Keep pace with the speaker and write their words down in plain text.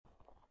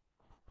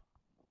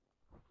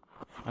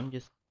I'm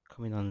just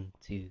coming on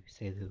to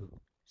say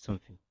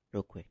something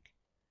real quick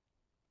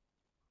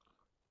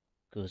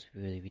because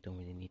we don't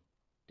really need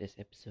this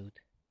episode.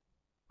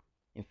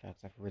 In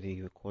fact, I've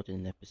already recorded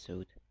an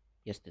episode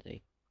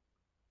yesterday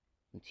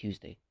on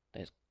Tuesday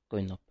that's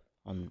going up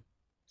on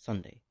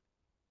Sunday,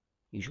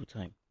 usual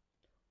time.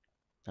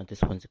 Now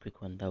this one's a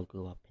quick one that'll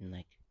go up in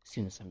as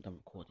soon as I'm done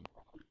recording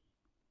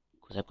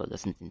because I've got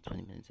lessons in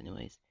 20 minutes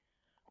anyways.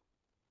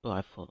 But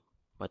I thought,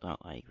 why don't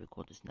I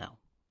record this now?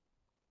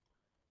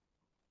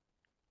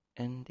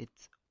 And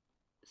it's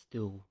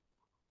still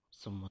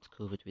somewhat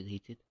COVID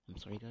related. I'm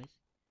sorry guys,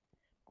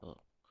 but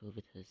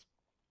COVID has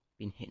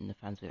been hitting the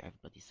fans with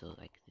everybody, so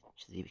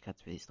literally we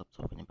can't really stop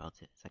talking about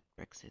it. It's like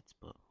Brexit,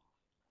 but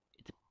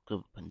it's a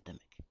global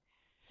pandemic.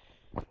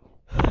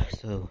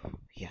 So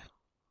yeah.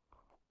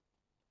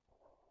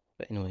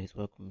 But anyways,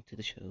 welcome to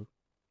the show,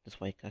 the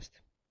Switecast,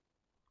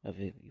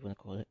 whatever you want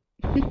to call it.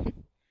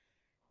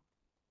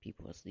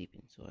 People are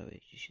sleeping, so I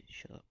wish you should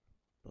shut up.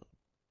 But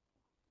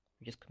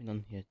I'm just coming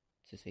on here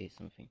to say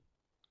something.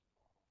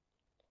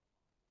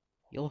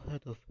 You all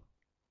heard of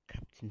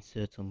Captain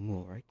Sir Tom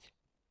Moore, right?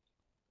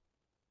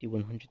 The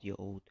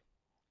 100-year-old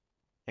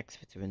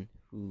ex-veteran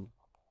who,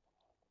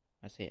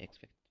 I say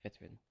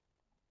ex-veteran,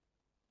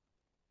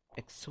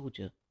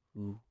 ex-soldier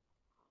who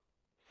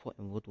fought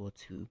in World War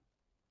II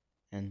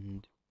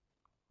and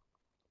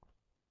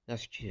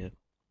last year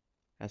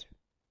has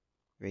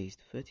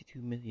raised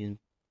 £32 million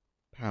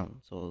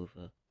or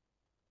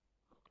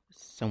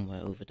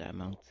somewhere over that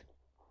amount,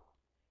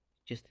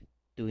 just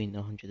doing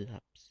 100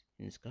 laps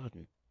in his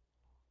garden,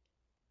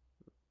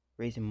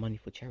 raising money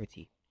for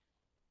charity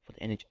for the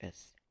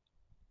NHS.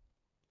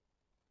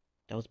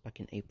 That was back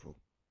in April.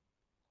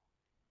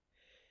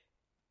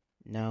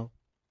 Now,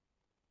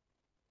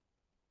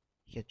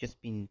 he had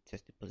just been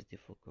tested positive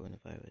for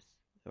coronavirus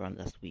around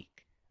last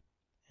week,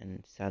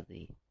 and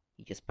sadly,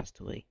 he just passed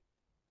away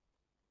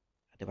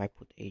at the ripe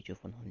old age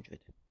of 100.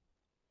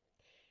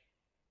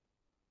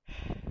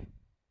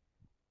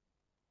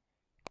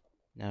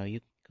 Now,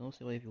 you can also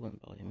say whatever you want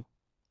about him.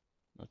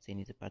 Not saying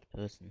he's a bad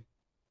person.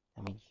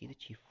 I mean, he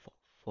literally fought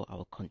for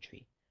our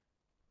country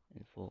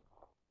and for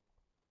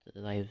the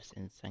lives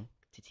and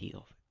sanctity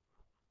of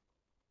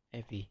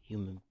every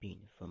human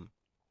being, from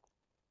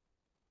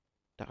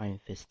the iron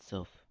fists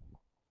of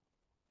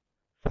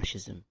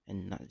fascism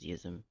and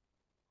Nazism.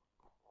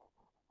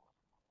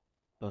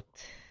 But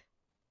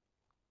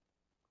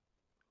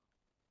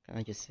can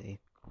I just say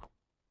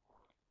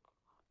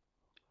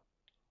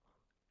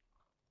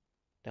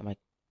that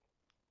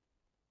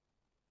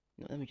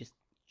let me just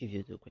give you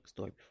a little quick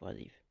story before I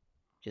leave,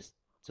 just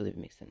so that it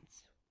makes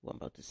sense what I'm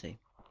about to say.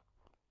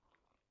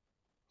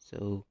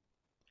 So,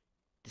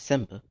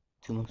 December,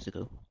 2 months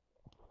ago,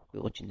 we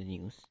were watching the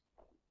news.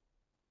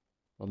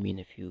 Well, me and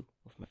a few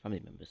of my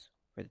family members,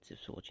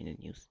 relatives, were watching the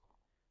news.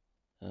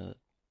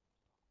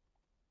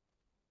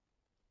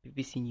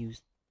 BBC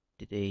News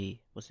today,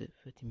 was it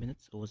 30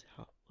 minutes or was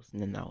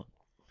it an hour?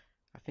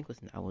 I think it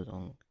was an hour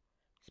long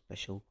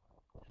special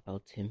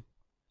about him,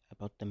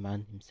 about the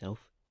man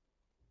himself,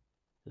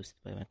 hosted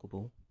by Michael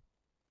Ball.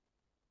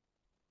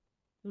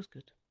 It was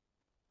good.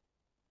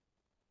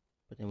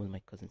 But then when my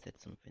cousin said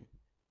something,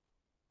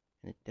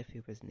 and it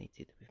definitely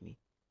resonated with me,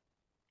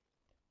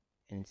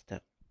 and it's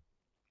that,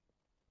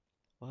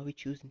 why are we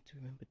choosing to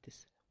remember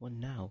this one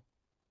now?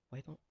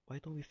 Why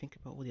don't we think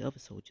about all the other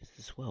soldiers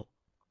as well?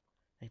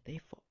 Like, they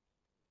fought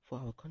for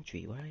our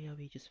country. Why are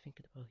we just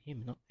thinking about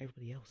him, not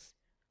everybody else?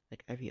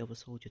 Like every other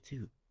soldier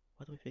too.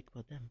 Why don't we think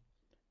about them?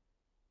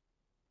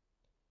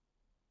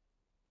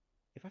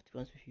 If I have to be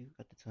honest with you,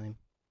 at the time,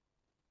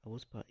 I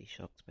was partly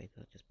shocked by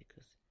that, just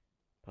because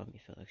part of me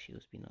felt like she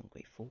was being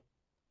ungrateful.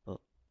 But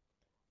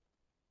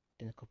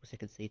then a couple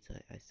seconds later,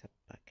 I sat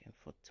back and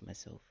thought to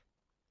myself,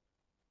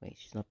 wait,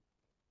 she's not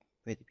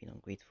really being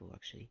ungrateful,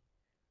 actually.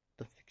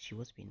 I don't think she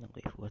was being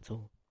ungrateful at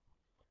all.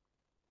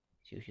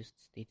 She was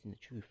just stating the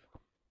truth.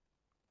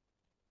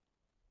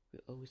 We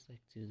always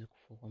like to look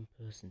for one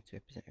person to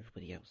represent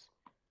everybody else.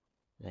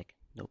 Like,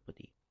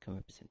 nobody can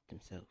represent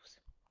themselves.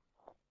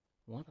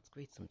 Well, that's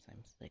great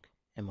sometimes, like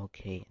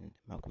MLK and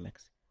Malcolm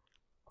X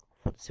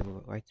for the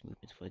civil rights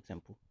movement, for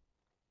example.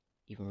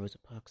 Even Rosa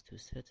Parks to a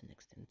certain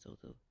extent,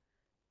 although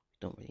we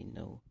don't really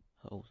know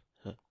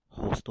her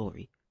whole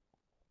story.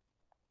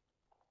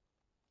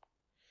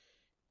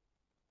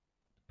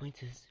 The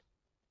point is,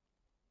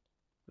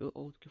 we're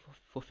all looking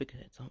for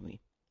figureheads, aren't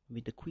we? I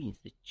mean, the Queen's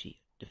the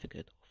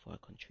figurehead of our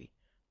country,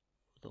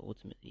 although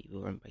ultimately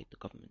we're run by the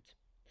government.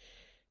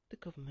 The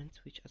government,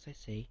 which, as I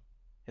say,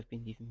 have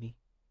been leaving me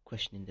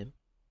questioning them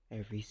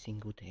every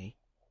single day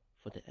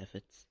for the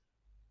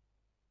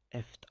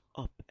effed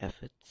up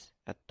efforts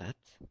at that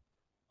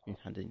in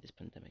handling this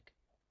pandemic.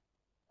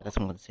 But that's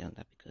what I'm going to say on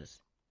that,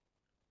 because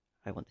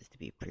I want this to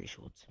be pretty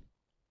short.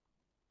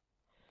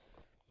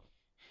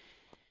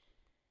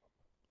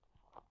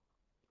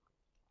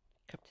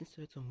 Captain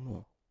Sir Tom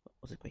Moore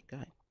was a great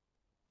guy.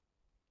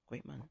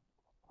 Great man.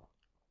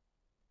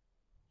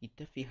 He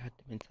definitely had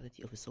the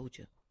mentality of a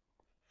soldier,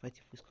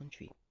 fighting for his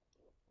country,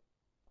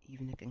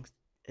 even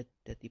a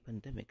deadly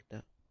pandemic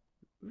that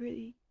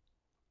really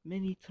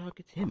many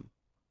targets him,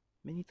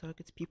 many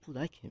targets people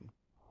like him,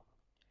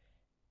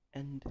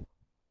 and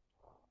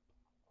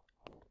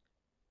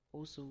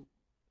also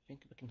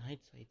thinking back in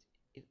hindsight,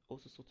 it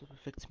also sort of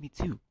affects me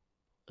too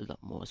a lot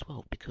more as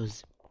well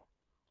because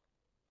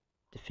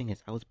the thing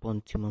is, I was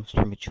born 2 months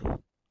premature.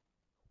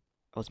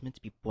 I was meant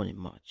to be born in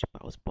March,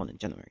 but I was born in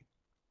January.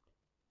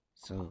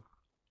 So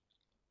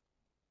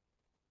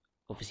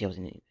obviously, I was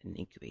in an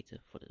incubator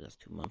for the last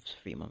 2 months,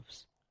 3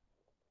 months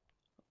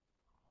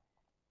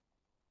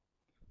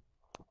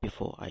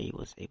before I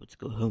was able to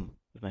go home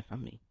with my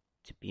family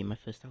to be in my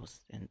first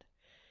house. And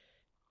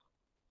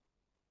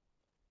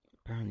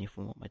apparently,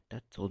 from what my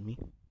dad told me,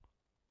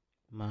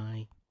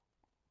 my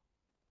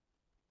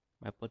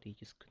body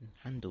just couldn't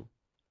handle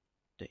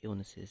the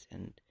illnesses,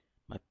 and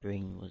my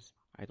brain was,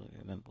 I don't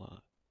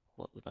remember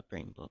what with my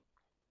brain, but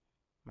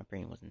my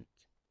brain wasn't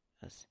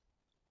as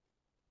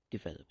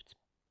developed.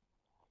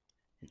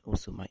 And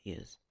also my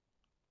ears.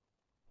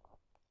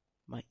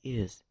 My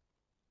ears,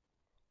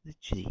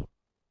 literally,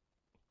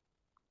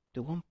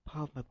 the one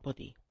part of my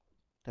body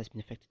that's been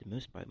affected the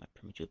most by my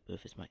premature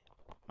birth is my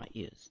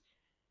ears.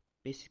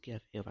 Basically, I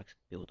have earwax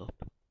build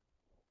up,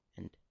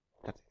 and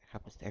that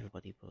happens to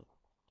everybody, but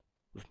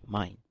with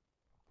mine,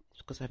 it's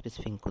because I have this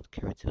thing called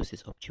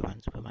keratosis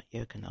obturans, where my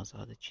ear canals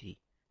are literally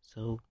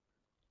so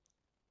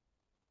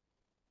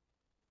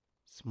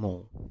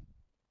small.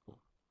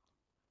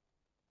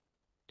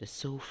 They're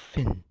so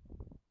thin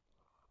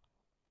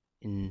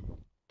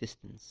in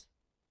distance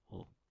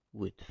or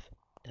width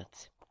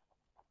that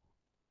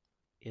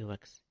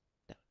earwax,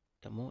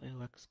 the more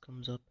earwax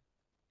comes up,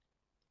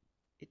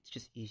 it's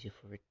just easier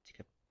for it to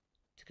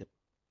get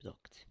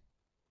blocked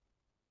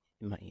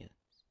in my ears,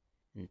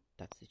 and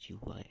that's literally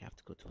why I have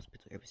to go to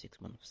hospital every 6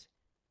 months.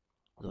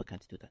 Although I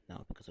can't do that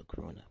now because of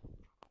Corona.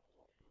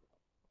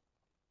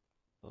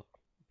 But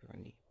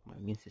apparently my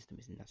immune system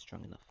isn't that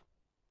strong enough.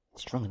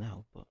 It's strong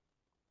now, but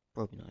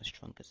probably not as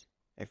strong as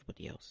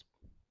everybody else.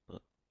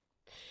 But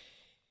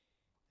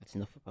that's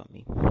enough about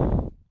me.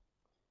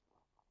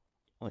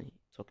 Only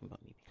talking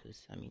about me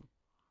because, I mean,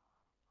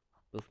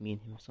 both me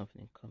and him have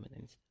something in common,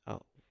 and it's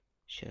our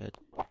shared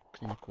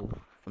clinical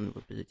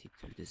vulnerability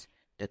to this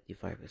deadly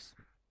virus.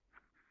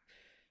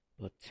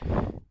 But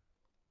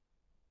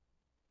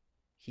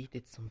he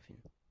did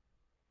something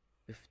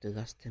with the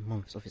last 10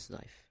 months of his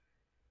life.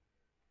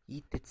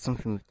 He did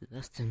something with the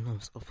last 10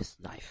 months of his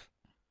life.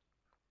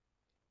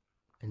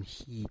 And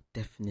he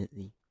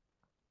definitely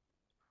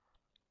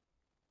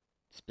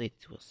displayed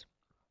it to us.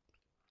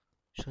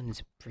 Showing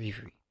his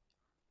bravery.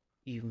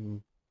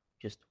 Even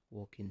just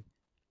walking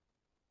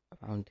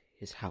around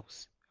his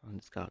house, around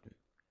his garden.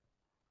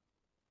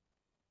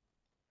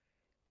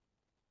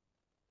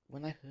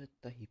 When I heard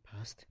that he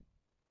passed,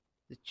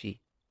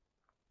 literally,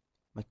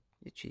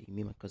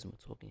 me and my cousin were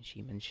talking.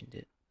 She mentioned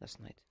it last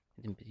night.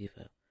 I didn't believe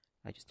her.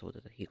 I just told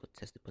her that he got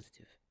tested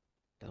positive.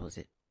 That was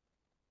it.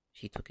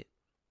 She took it.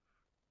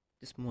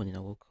 This morning I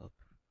woke up.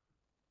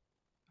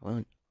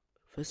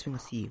 First thing I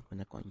see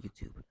when I got on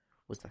YouTube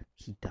was that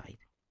he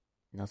died.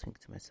 And I was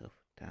thinking to myself,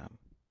 damn.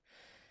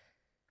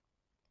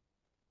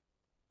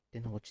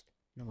 Then I watched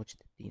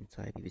the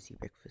entire BBC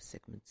Breakfast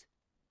segment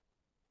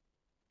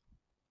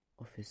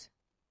of his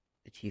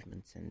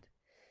achievements, and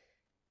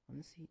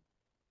honestly,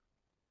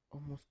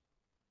 almost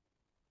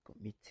got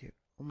me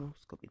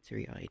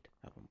teary-eyed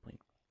at one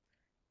point.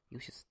 He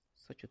was just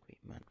such a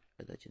great man,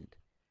 a legend.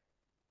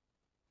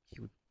 He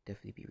would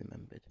definitely be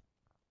remembered,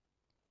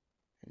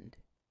 and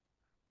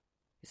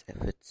his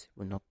efforts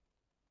will not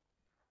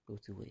go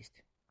to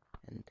waste,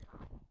 and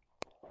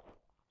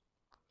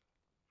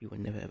we will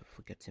never ever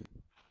forget him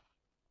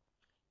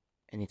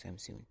anytime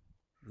soon.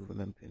 We will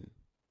remember him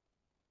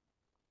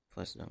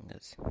for as long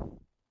as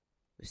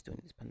we're still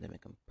in this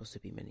pandemic, and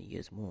possibly many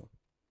years more,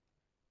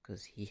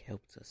 because he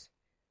helped us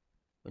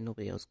when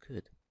nobody else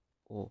could,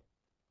 or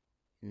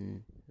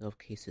in a lot of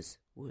cases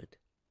would.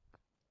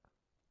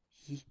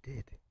 He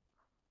did.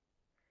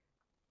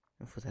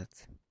 And for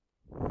that,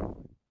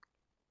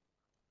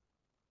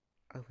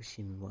 I wish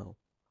him well.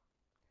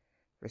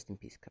 Rest in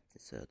peace, Captain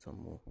Sir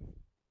Tom Moore.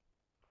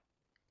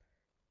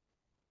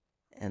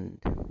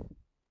 And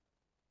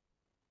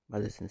my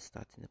lesson is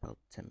starting in about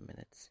 10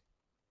 minutes.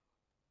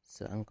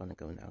 So I'm gonna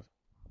go now.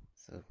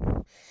 So,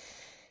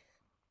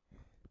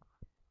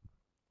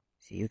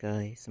 see you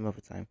guys some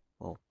other time.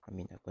 Well, I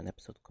mean, I've got an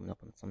episode coming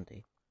up on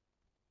Sunday.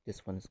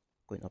 This one's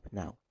going up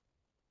now.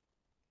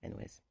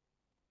 Anyways,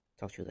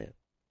 talk to you later.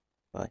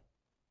 Bye.